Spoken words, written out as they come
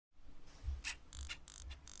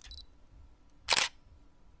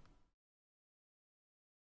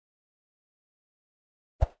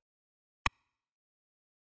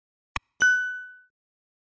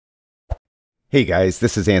Hey guys,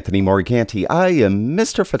 this is Anthony Morganti. I am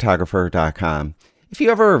MrPhotographer.com. If you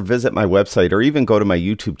ever visit my website or even go to my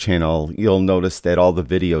YouTube channel, you'll notice that all the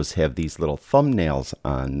videos have these little thumbnails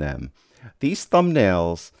on them. These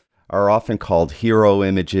thumbnails are often called hero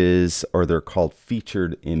images or they're called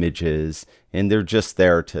featured images, and they're just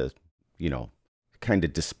there to, kind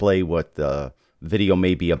of display what the video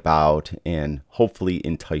may be about and hopefully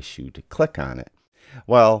entice you to click on it.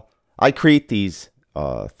 Well, I create these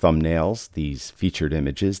thumbnails, these featured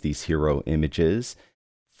images, these hero images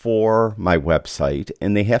for my website,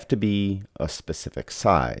 and they have to be a specific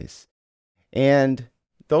size. And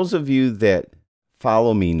those of you that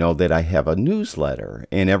follow me know that I have a newsletter,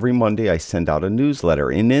 and every Monday I send out a newsletter,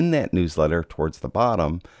 and in that newsletter towards the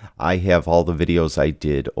bottom I have all the videos I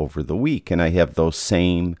did over the week, and I have those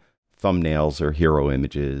same thumbnails or hero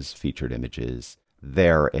images, featured images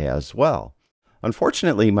there as well.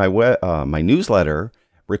 Unfortunately, my newsletter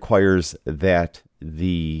requires that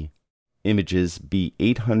the images be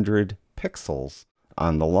 800 pixels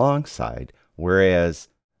on the long side, whereas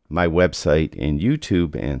my website and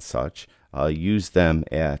YouTube and such use them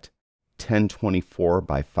at 1024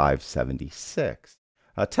 by 576.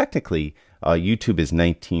 Technically, YouTube is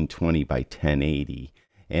 1920 by 1080.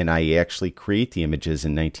 And I actually create the images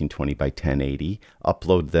in 1920 by 1080,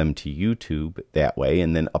 upload them to YouTube that way,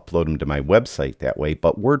 and then upload them to my website that way.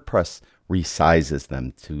 But WordPress resizes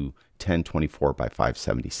them to 1024 by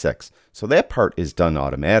 576. So that part is done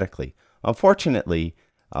automatically. Unfortunately,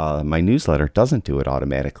 my newsletter doesn't do it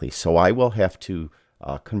automatically. So I will have to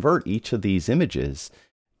convert each of these images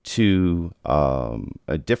to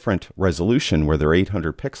a different resolution where they're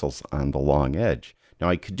 800 pixels on the long edge. Now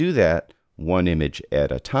I could do that one image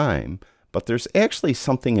at a time, but there's actually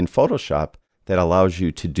something in Photoshop that allows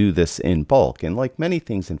you to do this in bulk. And like many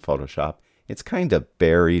things in Photoshop, it's kind of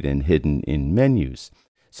buried and hidden in menus.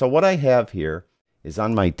 So what I have here is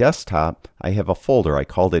on my desktop, I have a folder. I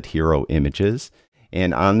called it Hero Images.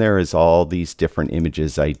 And on there is all these different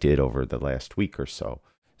images I did over the last week or so.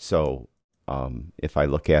 So if I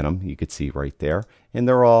look at them, you could see right there. And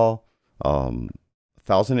they're all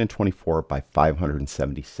 1024 by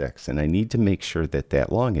 576, and I need to make sure that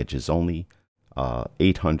that long edge is only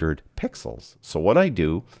 800 pixels. So what I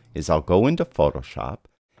do is I'll go into Photoshop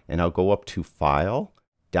and I'll go up to File,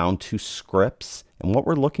 down to Scripts, and what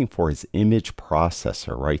we're looking for is Image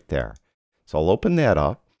Processor right there. So I'll open that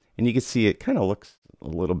up, and you can see it kind of looks a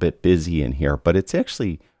little bit busy in here, but it's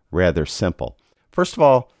actually rather simple. First of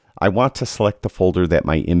all, I want to select the folder that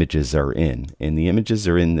my images are in, and the images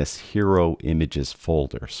are in this Hero Images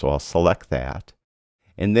folder. So I'll select that.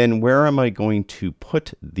 And then where am I going to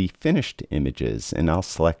put the finished images? And I'll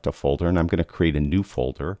select a folder, and I'm going to create a new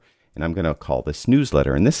folder, and I'm going to call this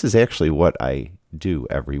Newsletter. And this is actually what I do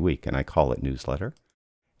every week, and I call it Newsletter.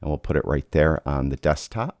 And we'll put it right there on the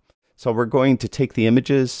desktop. So we're going to take the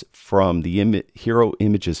images from the Hero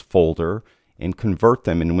Images folder and convert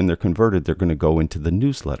them, and when they're converted, they're going to go into the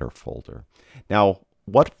newsletter folder. Now,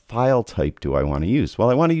 what file type do I want to use?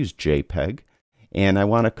 Well, I want to use JPEG, and I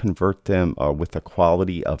want to convert them with a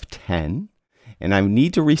quality of 10, and I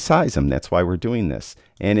need to resize them. That's why we're doing this.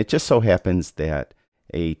 And it just so happens that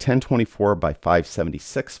a 1024 by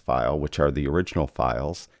 576 file, which are the original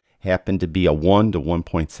files, happen to be a 1 to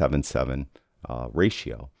 1.77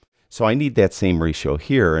 ratio. So I need that same ratio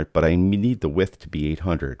here, but I need the width to be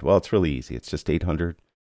 800. Well, it's really easy. It's just 800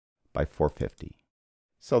 by 450.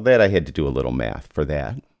 So that I had to do a little math for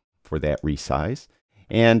that resize.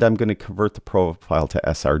 And I'm going to convert the profile to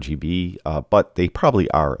srgb, but they probably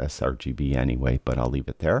are srgb anyway, but I'll leave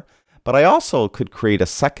it there. But I also could create a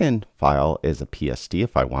second file as a PSD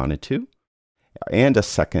if I wanted to, and a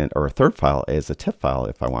second or a third file as a TIFF file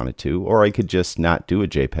if I wanted to, or I could just not do a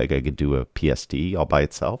JPEG. I could do a PSD all by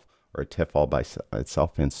itself, or a TIFF all by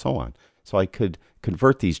itself, and so on. So I could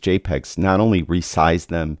convert these JPEGs, not only resize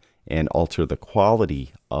them and alter the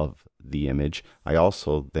quality of the image, I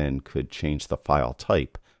also then could change the file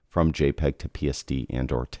type from JPEG to PSD and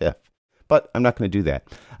or TIFF. But I'm not going to do that.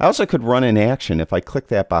 I also could run an action. If I click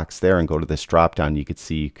that box there and go to this drop down, you could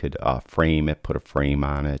see you could frame it, put a frame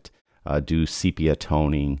on it, do sepia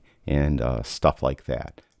toning, and stuff like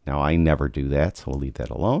that. Now I never do that, so we'll leave that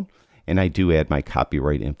alone. And I do add my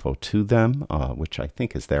copyright info to them, which I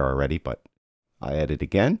think is there already, but I add it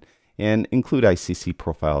again. And include ICC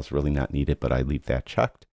profile is really not needed, but I leave that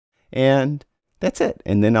checked. And that's it.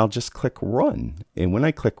 And then I'll just click Run. And when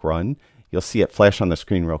I click Run, you'll see it flash on the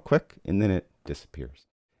screen real quick, and then it disappears.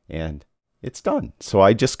 And it's done. So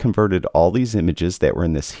I just converted all these images that were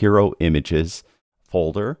in this Hero Images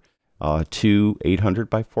folder to 800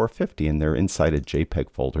 by 450, and they're inside a JPEG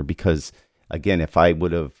folder because, again, if I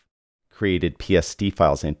would have created PSD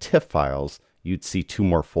files and TIFF files, you'd see 2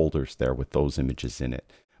 more folders there with those images in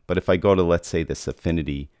it. But if I go to, let's say, this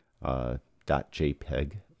affinity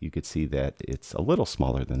 .jpeg, you could see that it's a little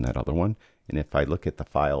smaller than that other one. And if I look at the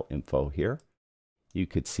file info here, you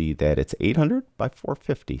could see that it's 800 by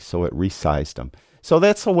 450, so it resized them. So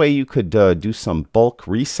that's a way you could do some bulk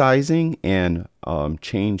resizing and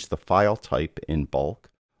change the file type in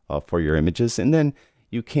bulk for your images. And then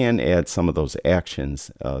you can add some of those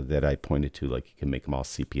actions that I pointed to, like you can make them all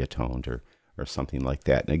sepia toned or something like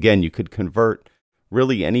that. And again, you could convert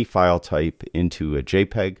really any file type into a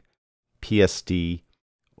JPEG, PSD,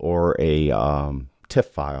 or a TIFF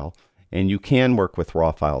file. And you can work with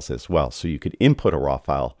raw files as well. So you could input a raw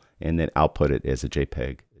file and then output it as a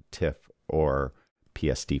JPEG, TIFF, or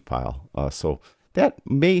PSD file. So that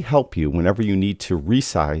may help you whenever you need to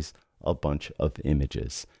resize a bunch of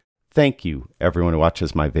images. Thank you, everyone who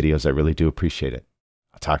watches my videos. I really do appreciate it.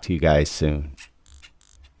 I'll talk to you guys soon.